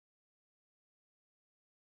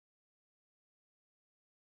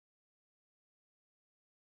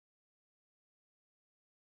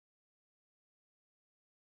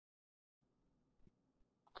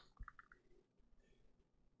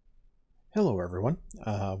Hello everyone,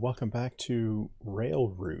 welcome back to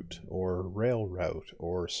Railroute or Railroute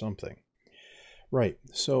or something. Right,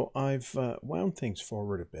 so I've wound things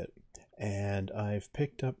forward a bit and I've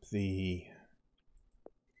picked up the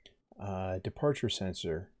departure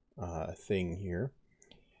sensor thing here,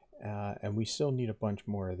 and we still need a bunch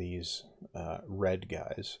more of these red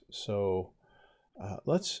guys. So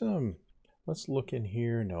let's look in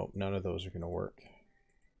here. No, none of those are going to work.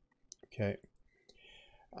 Okay.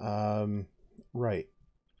 Right.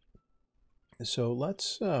 So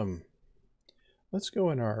let's go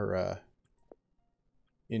in our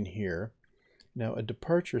in here. Now a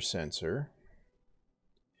departure sensor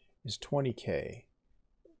is 20K.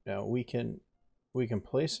 Now we can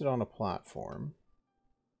place it on a platform.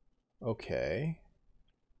 Okay.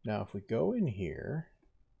 Now if we go in here,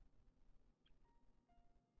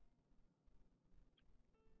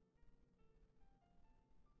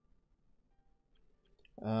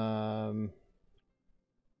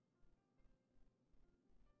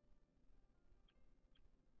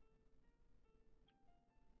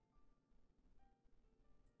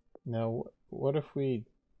 now what if we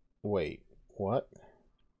wait? What?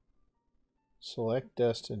 Select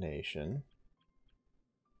destination.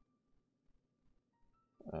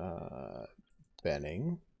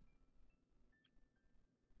 Benning.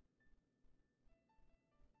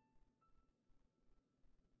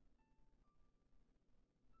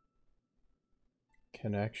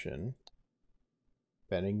 Connection.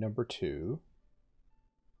 Benning number 2.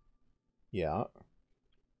 Yeah.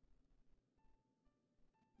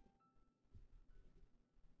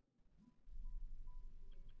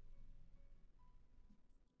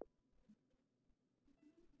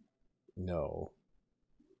 No.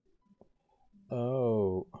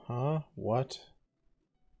 Oh, huh? What?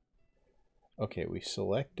 Okay, we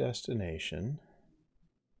select destination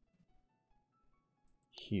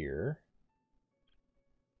here.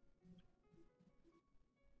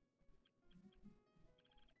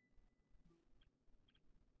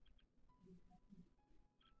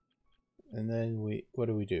 And then what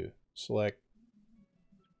do we do? Select.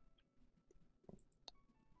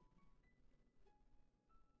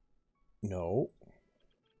 No.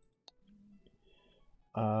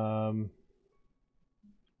 Um,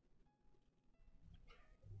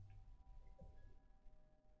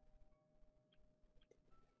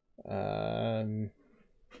 um,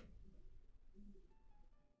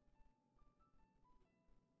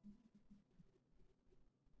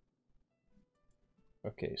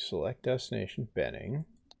 okay, select destination Benning.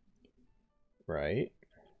 Right.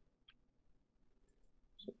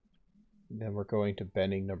 So then we're going to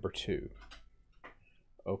Benning number 2.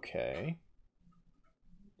 Okay.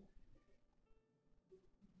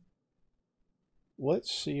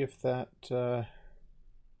 Let's see if that,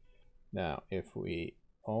 now if we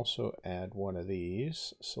also add one of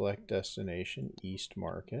these, select destination East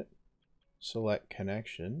Market, select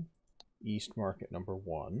connection East Market number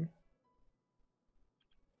 1.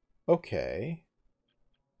 Okay.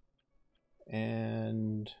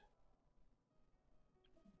 And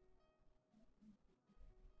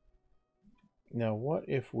now what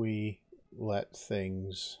if we let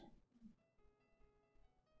things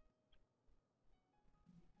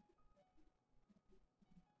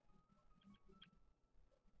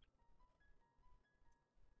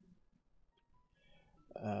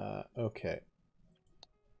okay.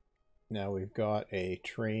 Now we've got a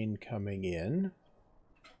train coming in.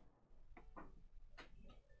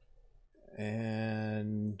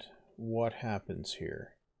 And what happens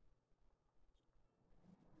here?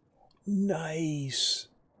 Nice.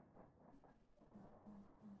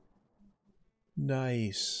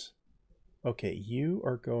 Nice. Okay, you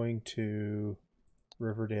are going to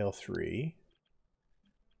Riverdale 3.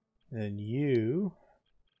 And you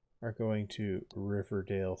are going to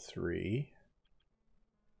Riverdale 3.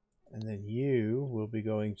 And then you will be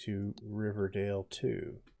going to Riverdale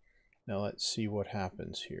 2. Now let's see what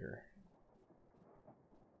happens here.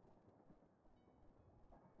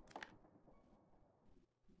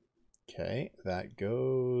 Okay, that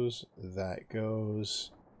goes, that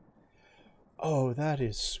goes. Oh, that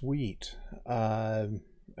is sweet.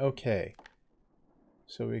 Okay.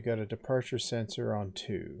 So we got a departure sensor on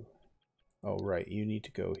 2. Oh, right, you need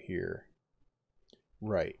to go here.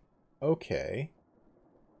 Right. Okay.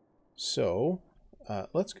 So,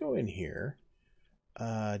 let's go in here.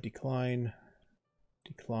 Decline,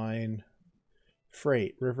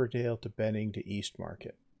 freight, Riverdale to Benning to East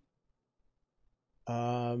Market.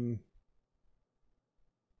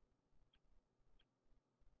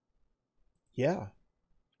 Yeah.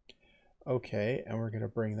 Okay, and we're going to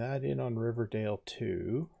bring that in on Riverdale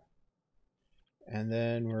 2. And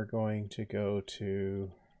then we're going to go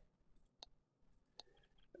to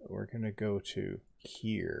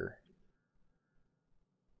here.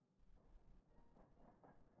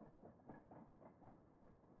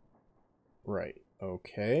 Right,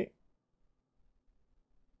 okay.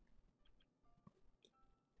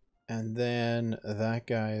 And then that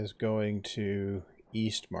guy is going to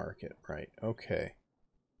East Market, right? Okay.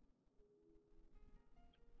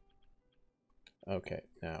 Okay,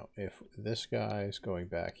 now if this guy is going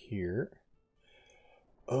back here.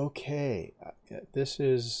 Okay, this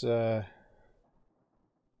is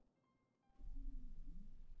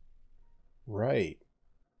right.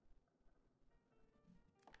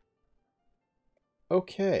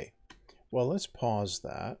 Okay, well, let's pause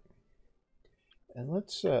that and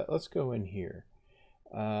let's go in here.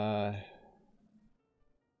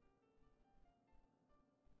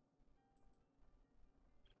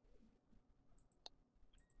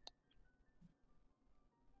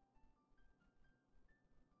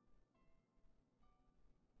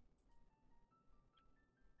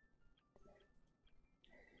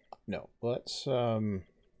 No, let's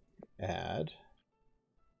add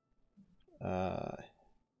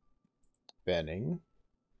Benning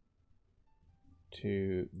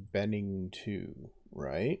to Benning 2,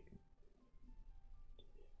 right?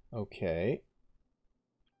 Okay.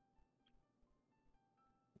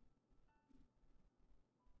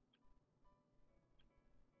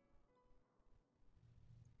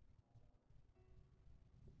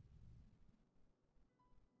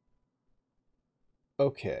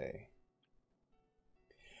 Okay.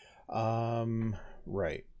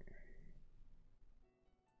 Right.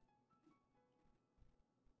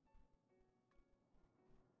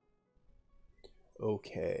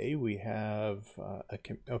 Okay, we have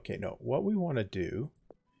okay, no, what we want to do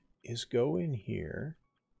is go in here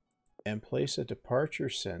and place a departure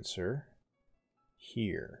sensor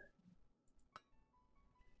here.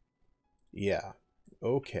 Yeah,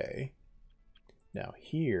 okay. Now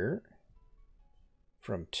here,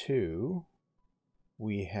 from 2,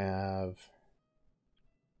 we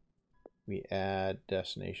add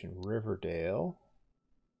destination Riverdale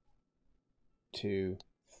to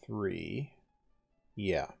 3.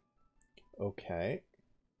 Yeah, okay.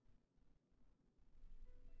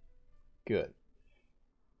 Good.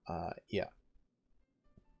 Yeah.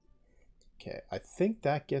 Okay, I think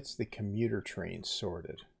that gets the commuter train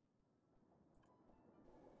sorted.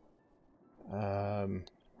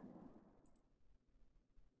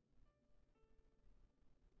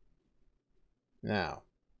 Now,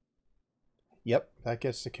 yep, that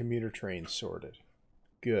gets the commuter train sorted.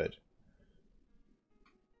 Good.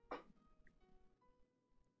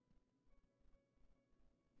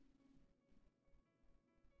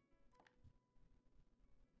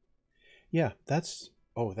 Yeah, that's,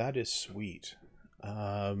 oh, that is sweet.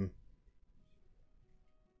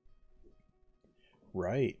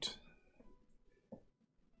 Right.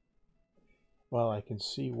 Well, I can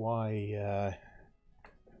see why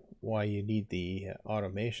you need the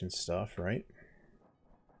automation stuff, right?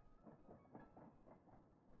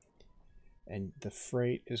 And the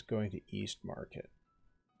freight is going to East Market.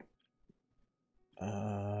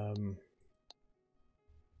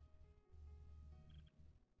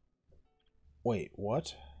 Wait,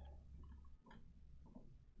 what?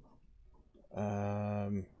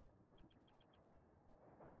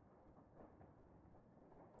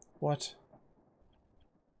 What?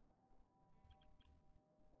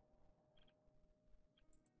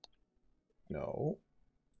 No.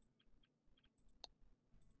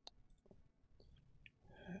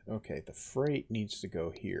 Okay, the freight needs to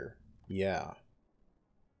go here. Yeah.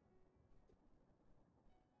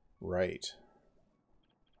 Right.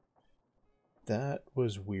 That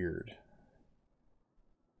was weird.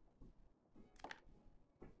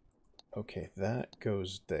 Okay, that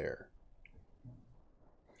goes there.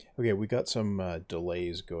 Okay, we got some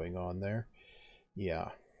delays going on there. Yeah.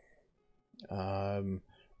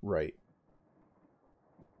 Right.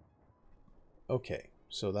 Okay,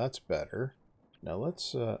 so that's better. Now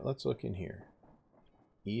let's look in here.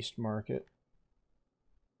 East Market.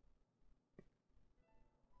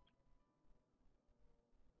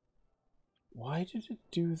 Why did it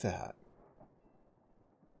do that?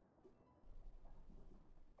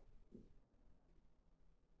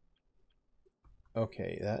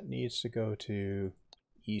 Okay, that needs to go to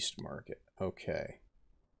East Market. Okay.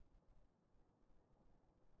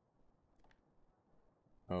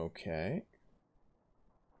 Okay.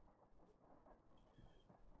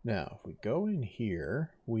 Now, if we go in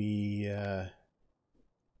here, we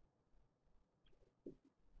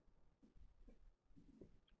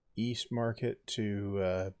East Market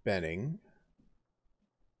to Benning.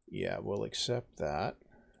 Yeah, we'll accept that.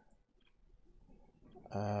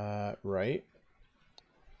 Right.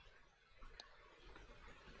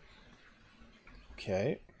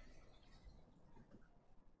 Okay.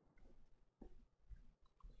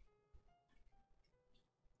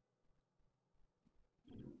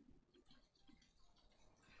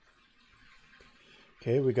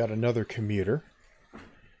 Okay, we got another commuter.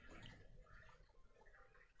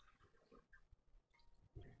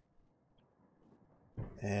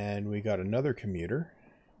 And we got another commuter.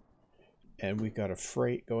 And we got a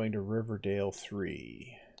freight going to Riverdale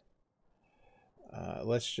 3.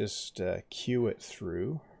 Let's just queue it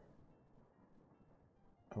through.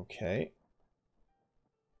 Okay.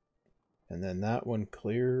 And then that one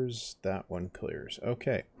clears, that one clears.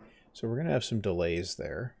 Okay, so we're going to have some delays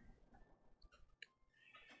there.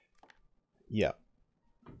 Yep.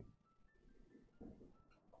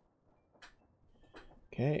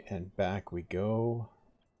 Okay, and back we go.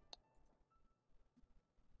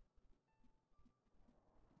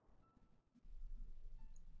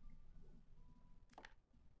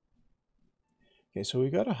 Okay, so we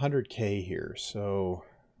got 100K here, so,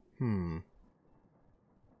 Hmm.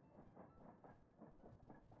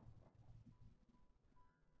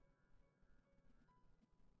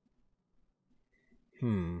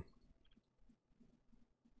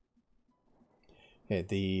 Okay,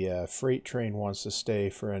 the freight train wants to stay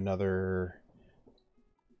for another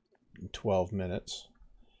 12 minutes.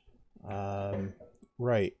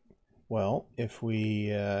 Right. Well, if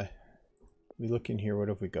we look in here, what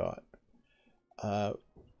have we got?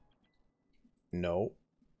 No.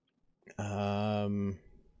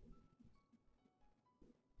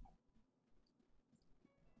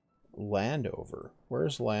 Landover.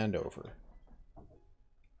 Where's Landover?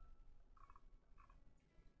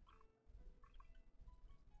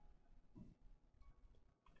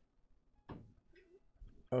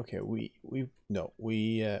 Okay, we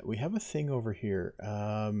have a thing over here.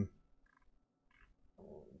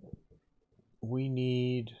 We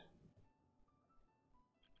need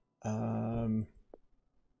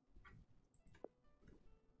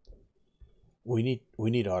we need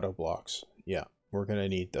auto blocks. Yeah, we're gonna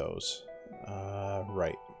need those.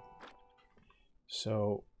 Right.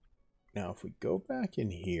 So now if we go back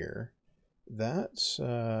in here, that's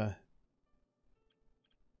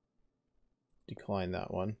decline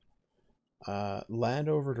that one.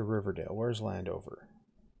 Landover to Riverdale. Where's Landover?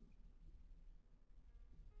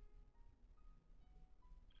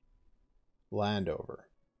 Landover.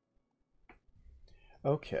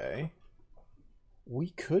 Okay.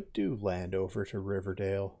 We could do Landover to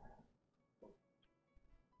Riverdale,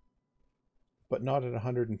 but not at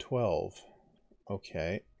 112.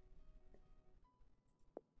 Okay.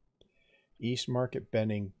 East Market,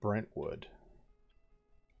 Benning, Brentwood.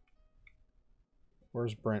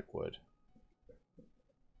 Where's Brentwood?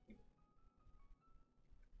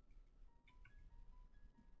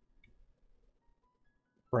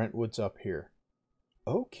 Brentwood's up here.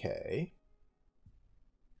 Okay.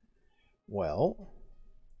 Well,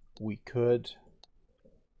 we could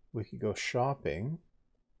go shopping.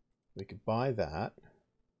 We could buy that.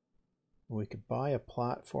 We could buy a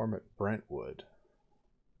platform at Brentwood.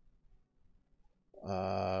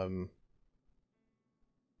 Buy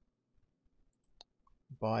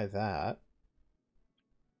that.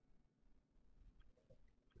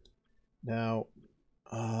 Now,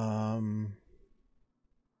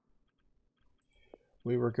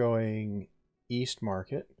 we were going East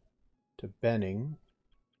Market to Benning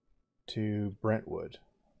to Brentwood.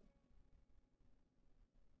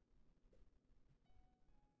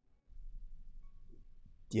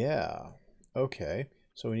 Yeah. Okay.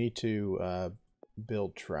 So we need to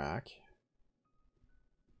build track.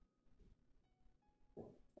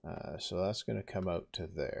 So that's going to come out to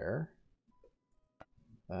there.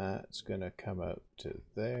 That's going to come out to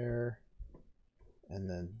there. And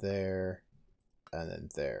then there. And then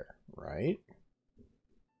there. Right?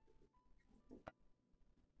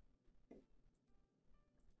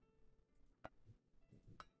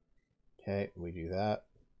 Okay, we do that.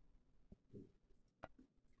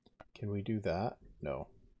 Can we do that? No.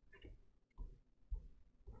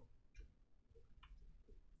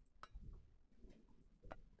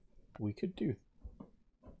 We could do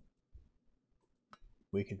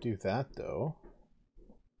that though.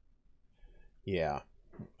 Yeah.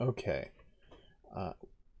 Okay.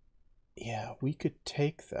 Yeah, we could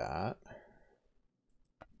take that.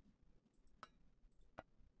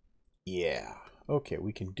 Yeah. Okay,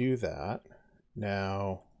 we can do that.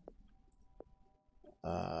 Now,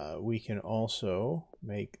 we can also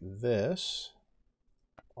make this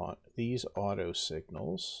on these auto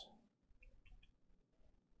signals.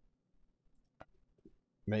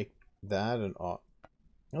 make that an auto.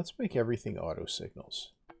 Let's make everything auto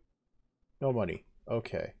signals. No money.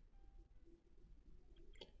 Okay.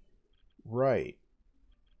 Right.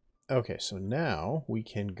 Okay, so now we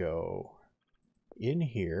can go in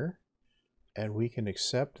here and we can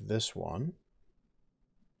accept this one.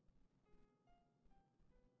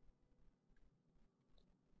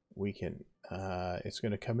 We can, it's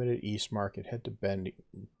going to come in at East Market, head to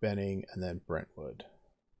Benning, and then Brentwood.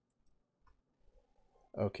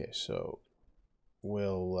 Okay, so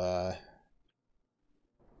we'll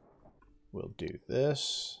do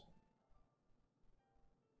this.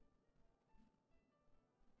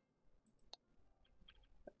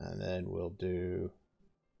 And then we'll do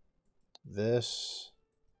this.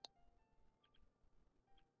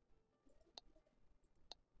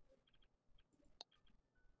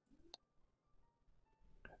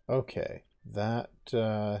 Okay, that,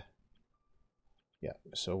 yeah,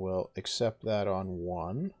 so we'll accept that on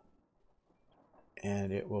 1.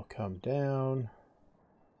 And it will come down,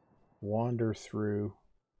 wander through.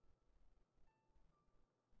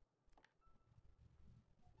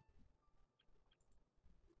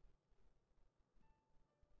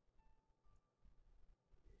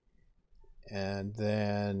 And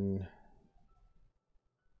then,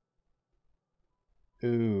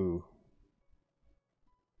 ooh.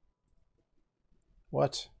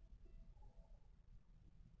 What?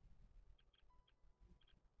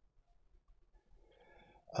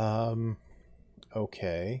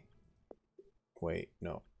 Okay. Wait,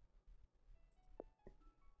 no.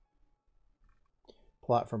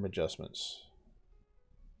 Platform adjustments.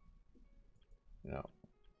 No.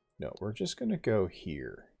 No, we're just going to go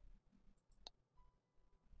here.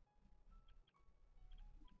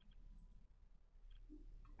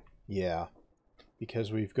 Yeah,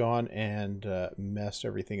 because we've gone and messed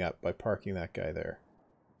everything up by parking that guy there.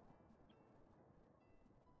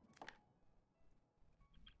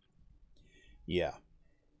 Yeah.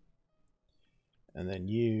 And then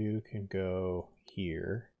you can go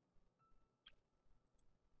here.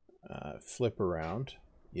 Flip around.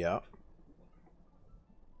 Yeah.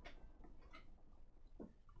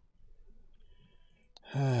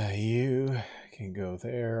 You can go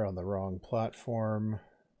there on the wrong platform.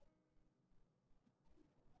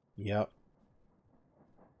 Yep.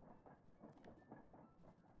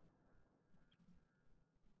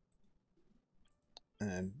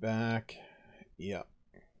 And back. Yep.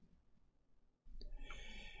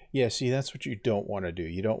 Yeah, see, that's what you don't want to do.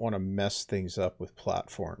 You don't want to mess things up with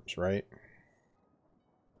platforms, right?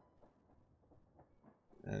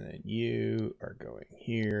 And then you are going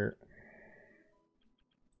here.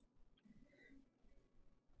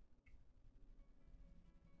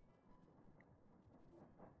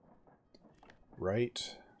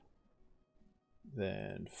 Right.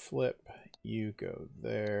 Then flip. You go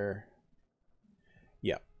there.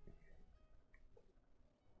 Yep.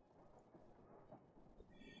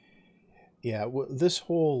 Yeah, well, this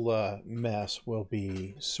whole mess will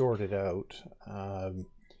be sorted out,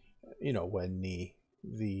 you know, when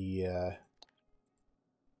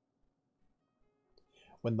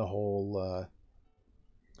when the whole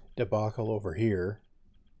debacle over here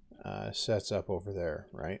sets up over there,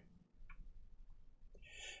 right?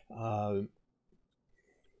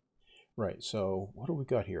 Right, so what do we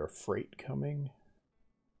got here? A freight coming?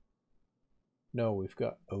 No, we've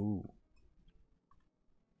got, oh.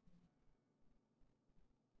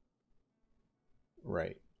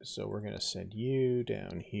 Right, so we're going to send you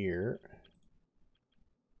down here.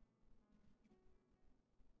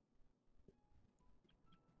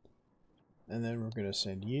 And then we're going to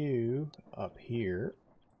send you up here.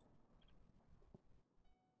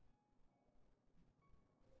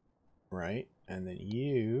 Right, and then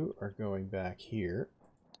you are going back here.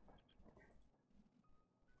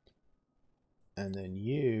 And then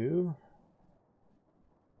you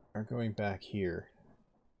are going back here.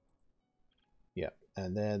 Yep,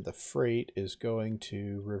 and then the freight is going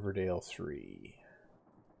to Riverdale 3.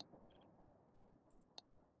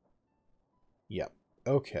 Yep,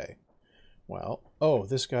 okay. Well, oh,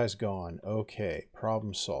 this guy's gone. Okay,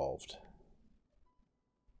 problem solved.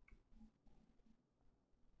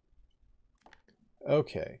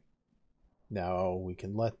 Okay, now we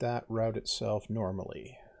can let that route itself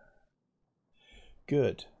normally.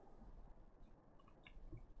 Good.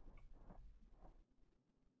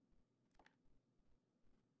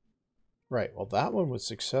 Right, well that one was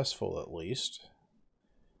successful at least.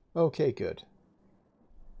 Okay, good.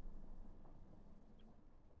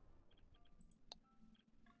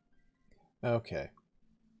 Okay.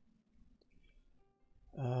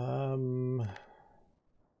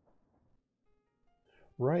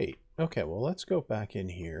 Right. Okay, well, let's go back in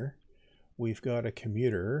here. We've got a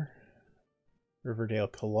commuter, Riverdale,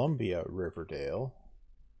 Columbia, Riverdale.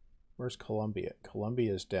 Where's Columbia?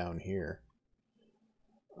 Columbia's down here.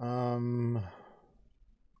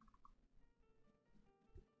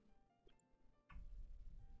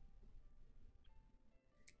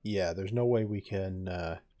 Yeah, there's no way we can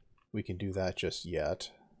do that just yet.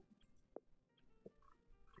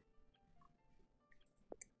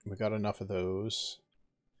 We got enough of those.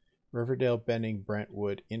 Riverdale, Benning,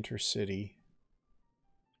 Brentwood, Intercity.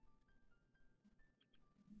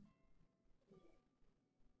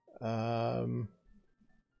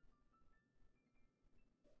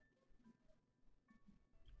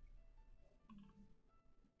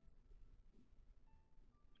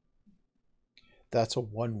 That's a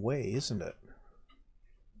one-way, isn't it?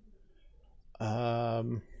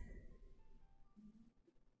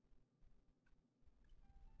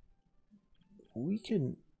 We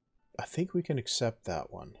can... I think we can accept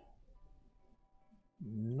that one.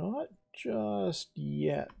 Not just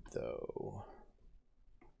yet, though.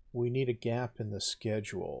 We need a gap in the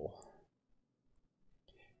schedule.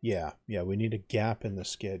 Yeah, we need a gap in the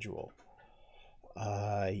schedule.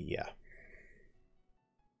 Yeah.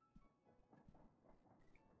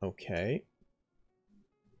 Okay.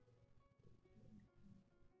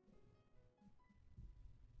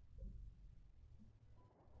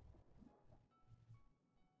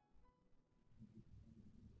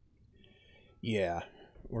 Yeah,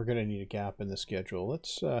 we're gonna need a gap in the schedule.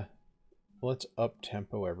 Let's up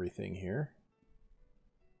tempo everything here.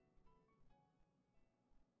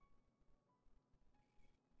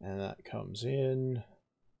 And that comes in,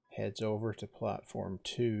 heads over to platform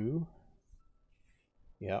 2.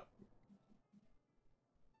 Yep.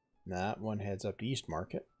 That one heads up to East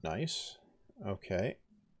Market. Nice. Okay.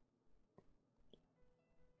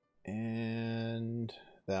 And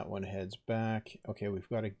that one heads back. Okay, we've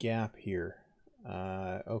got a gap here.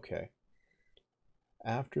 Okay.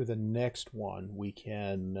 After the next one, we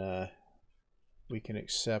can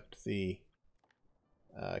accept the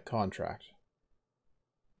contract.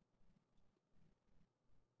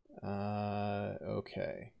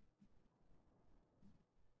 Okay.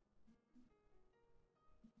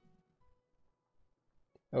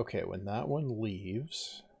 Okay, when that one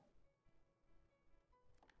leaves...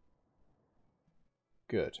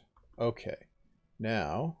 Good. Okay.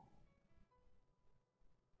 Now...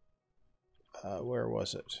 where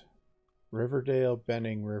was it? Riverdale,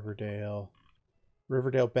 Benning, Riverdale...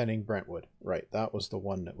 Riverdale, Benning, Brentwood. Right, that was the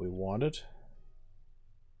one that we wanted.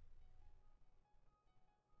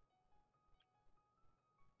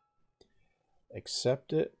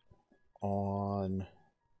 Accept it on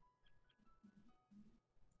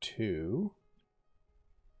 2.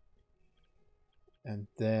 And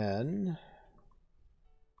then...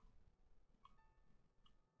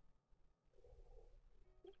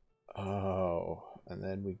 Oh, and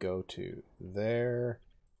then we go to there,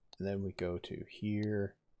 and then we go to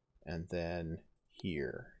here, and then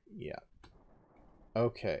here. Yeah.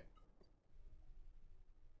 Okay.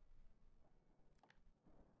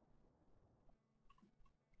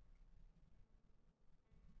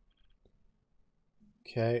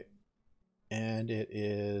 Okay. And it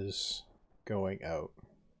is going out.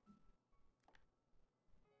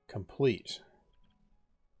 Complete.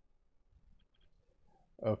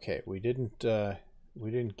 Okay, we didn't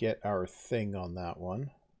get our thing on that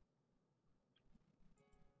one.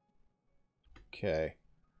 Okay.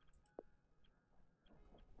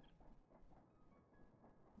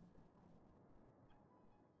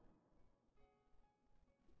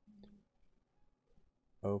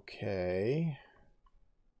 Okay.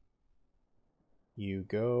 You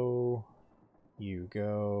go,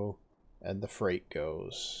 and the freight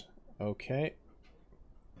goes. Okay.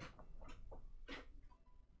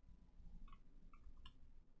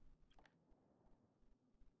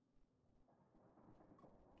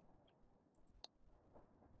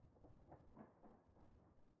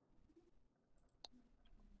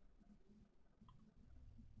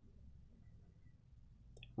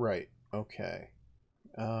 Right. Okay.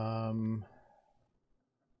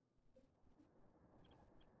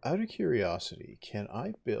 Out of curiosity, can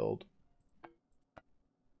I build...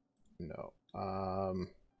 No. No.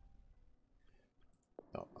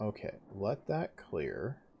 Okay. Let that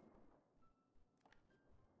clear.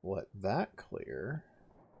 Let that clear.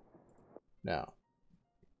 Now,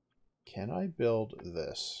 can I build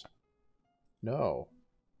this? No.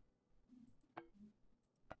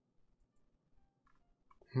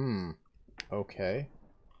 Okay.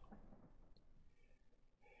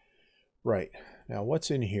 Right. Now, what's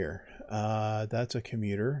in here? That's a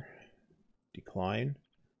commuter. Decline.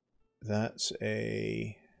 that's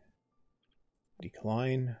a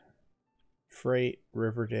decline freight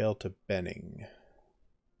Riverdale to Benning.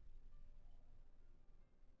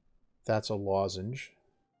 That's a lozenge.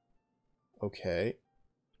 Okay.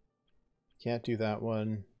 Can't do that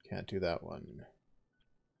one. Can't do that one.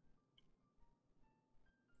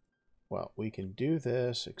 Well, we can do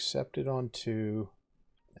this, accept it on 2,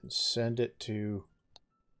 and send it to...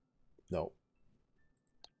 No.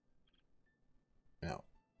 No.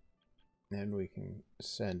 And we can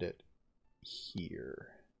send it here.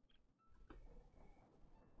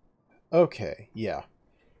 Okay, yeah.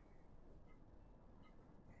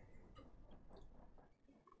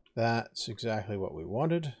 That's exactly what we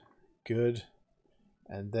wanted. Good.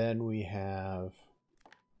 And then we have...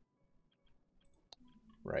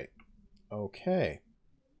 Right. Okay.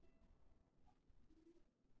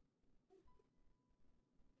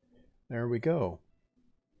 There we go.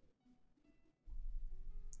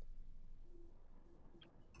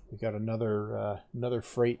 We got another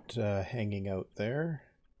freight hanging out there.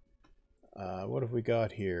 What have we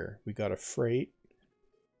got here? We got a freight,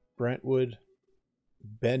 Brentwood,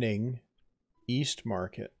 Benning, East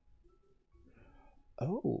Market.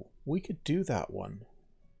 Oh, we could do that one.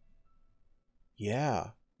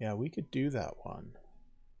 Yeah, we could do that one.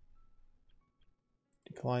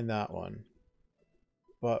 Decline that one.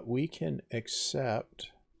 But we can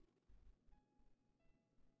accept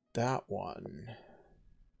that one.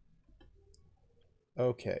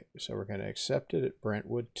 Okay, so we're going to accept it at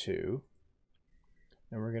Brentwood 2.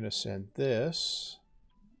 And we're going to send this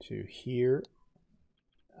to here,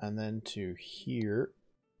 and then to here.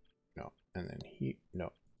 No, and then here.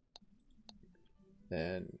 No.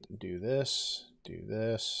 Then do this,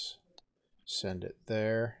 send it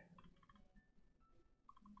there.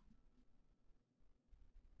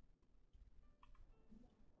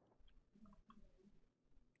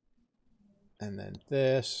 And then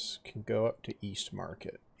this can go up to East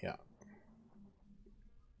Market. Yeah.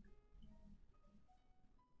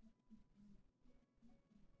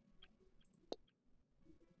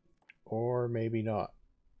 Or maybe not.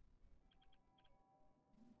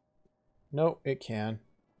 No, it can.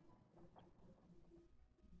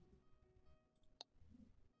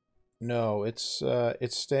 No, it's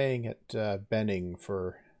staying at Benning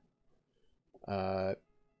for a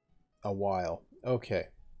while. Okay.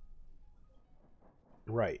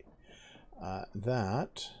 Right.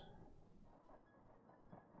 That.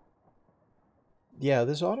 Yeah,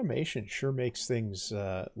 this automation sure makes things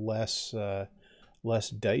less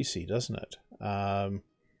dicey, doesn't it?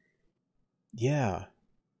 Yeah.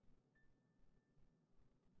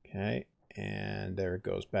 Okay, and there it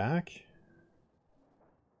goes back.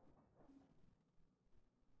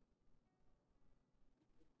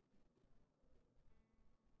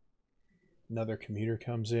 Another commuter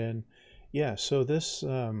comes in. Yeah, so this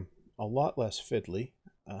a lot less fiddly.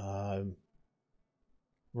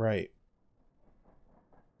 Right.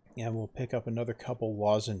 And we'll pick up another couple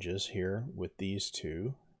lozenges here with these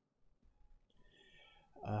two.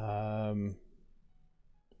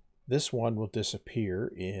 This one will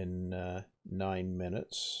disappear in 9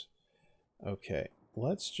 minutes. Okay,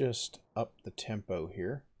 let's just up the tempo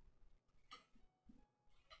here.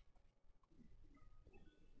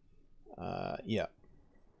 Yeah.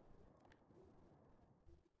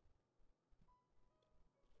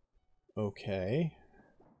 Okay.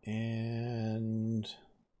 And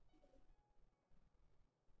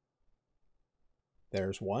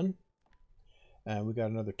there's one. And we got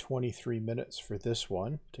another 23 minutes for this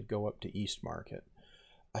one to go up to East Market.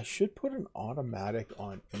 I should put an automatic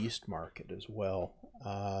on East Market as well.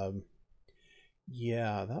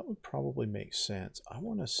 Yeah, that would probably make sense. I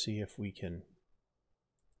want to see if we can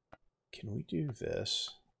we do this?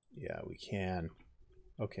 Yeah, we can.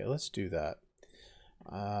 Okay, let's do that.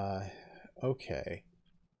 Okay.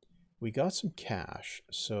 We got some cash,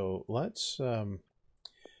 so let's go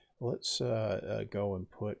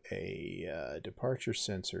and put a departure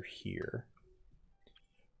sensor here.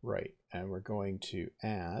 Right, and we're going to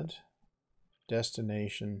add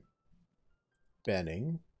destination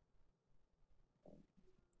Benning.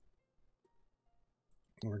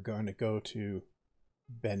 We're going to go to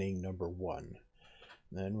Benning number 1.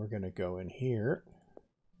 Then we're going to go in here,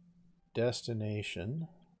 destination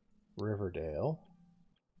Riverdale.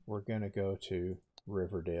 We're going to go to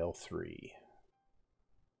Riverdale 3.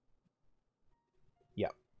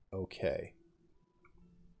 Yep, okay.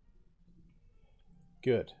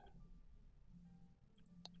 Good.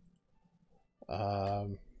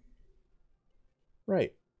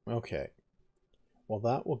 Right, okay. Well,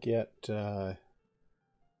 that will get a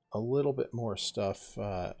little bit more stuff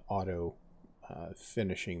auto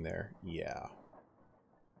finishing there. Yeah.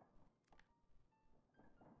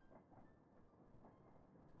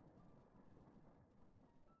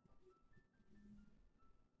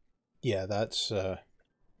 Yeah, that's going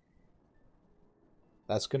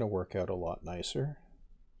to work out a lot nicer.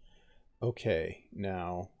 Okay,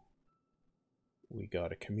 now we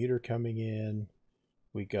got a commuter coming in.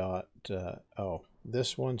 We got, oh,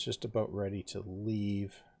 this one's just about ready to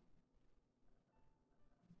leave.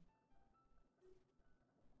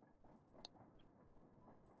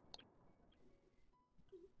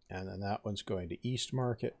 And then that one's going to East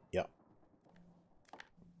Market. Yep.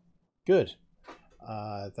 Good.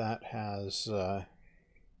 That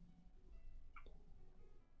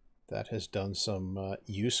has done some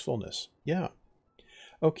usefulness. Yeah.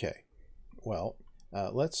 Okay. Well,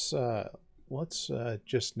 let's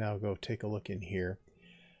just now go take a look in here.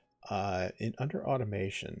 Under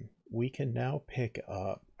automation, we can now pick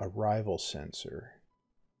up a rival sensor,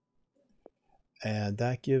 and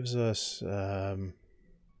that gives us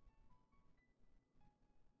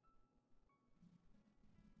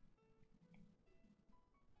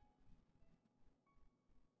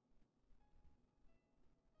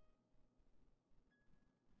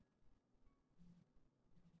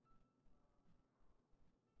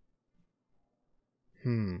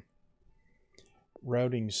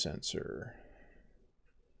routing sensor.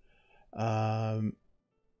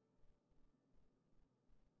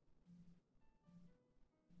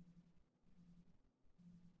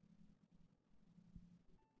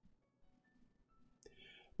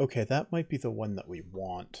 Okay, that might be the one that we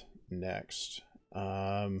want next.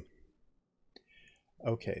 Okay,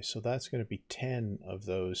 so that's going to be 10 of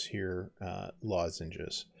those here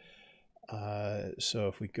lozenges. So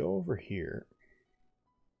if we go over here,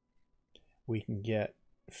 we can get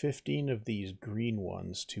 15 of these green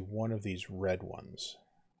ones to one of these red ones.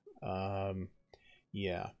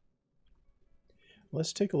 Yeah.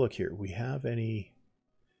 Let's take a look here. We have any...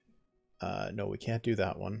 no, we can't do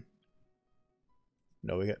that one.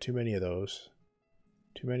 No, we got too many of those.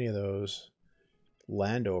 Too many of those.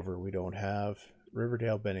 Landover we don't have.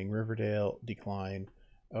 Riverdale, Benning, Riverdale, decline.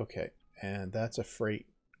 Okay, and that's a freight.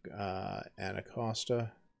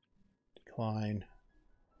 Anacostia, decline.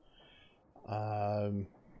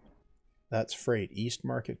 That's freight. East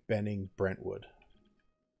Market, Benning, Brentwood.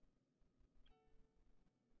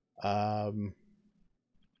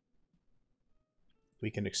 We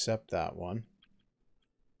can accept that one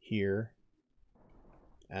here.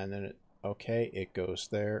 And then, okay, it goes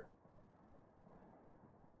there.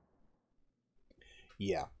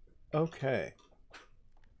 Yeah. Okay.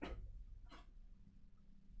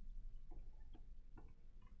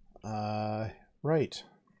 Right.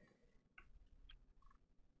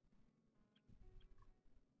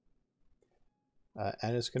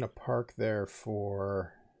 And it's going to park there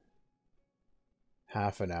for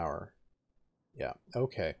half an hour. Yeah.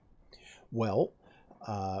 Okay. Well,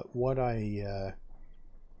 what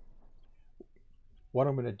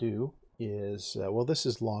I'm going to do is, well, this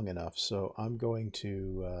is long enough, so I'm going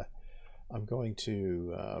to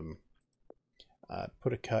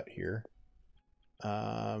put a cut here.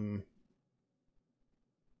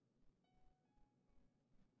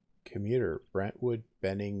 Commuter, Brentwood,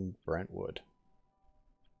 Benning, Brentwood.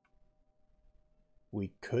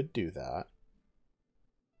 We could do that.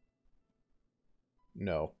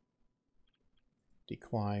 No.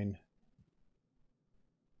 Decline.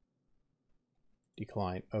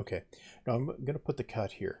 Decline. Okay. Now I'm going to put the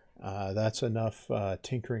cut here. That's enough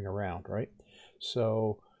tinkering around, right?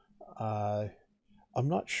 So I'm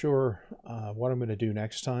not sure what I'm going to do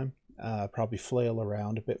next time. Probably flail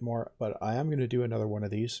around a bit more, but I am going to do another one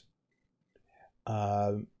of these.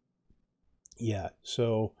 Yeah,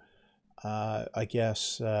 so I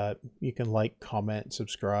guess you can like, comment,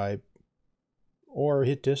 subscribe, or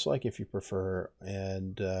hit dislike if you prefer,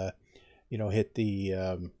 and you know, hit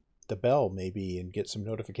the bell maybe and get some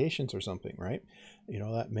notifications or something, right? You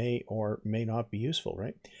know, that may or may not be useful,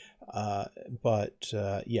 right? But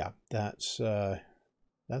yeah, that's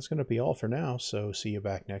going to be all for now, so see you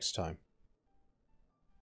back next time.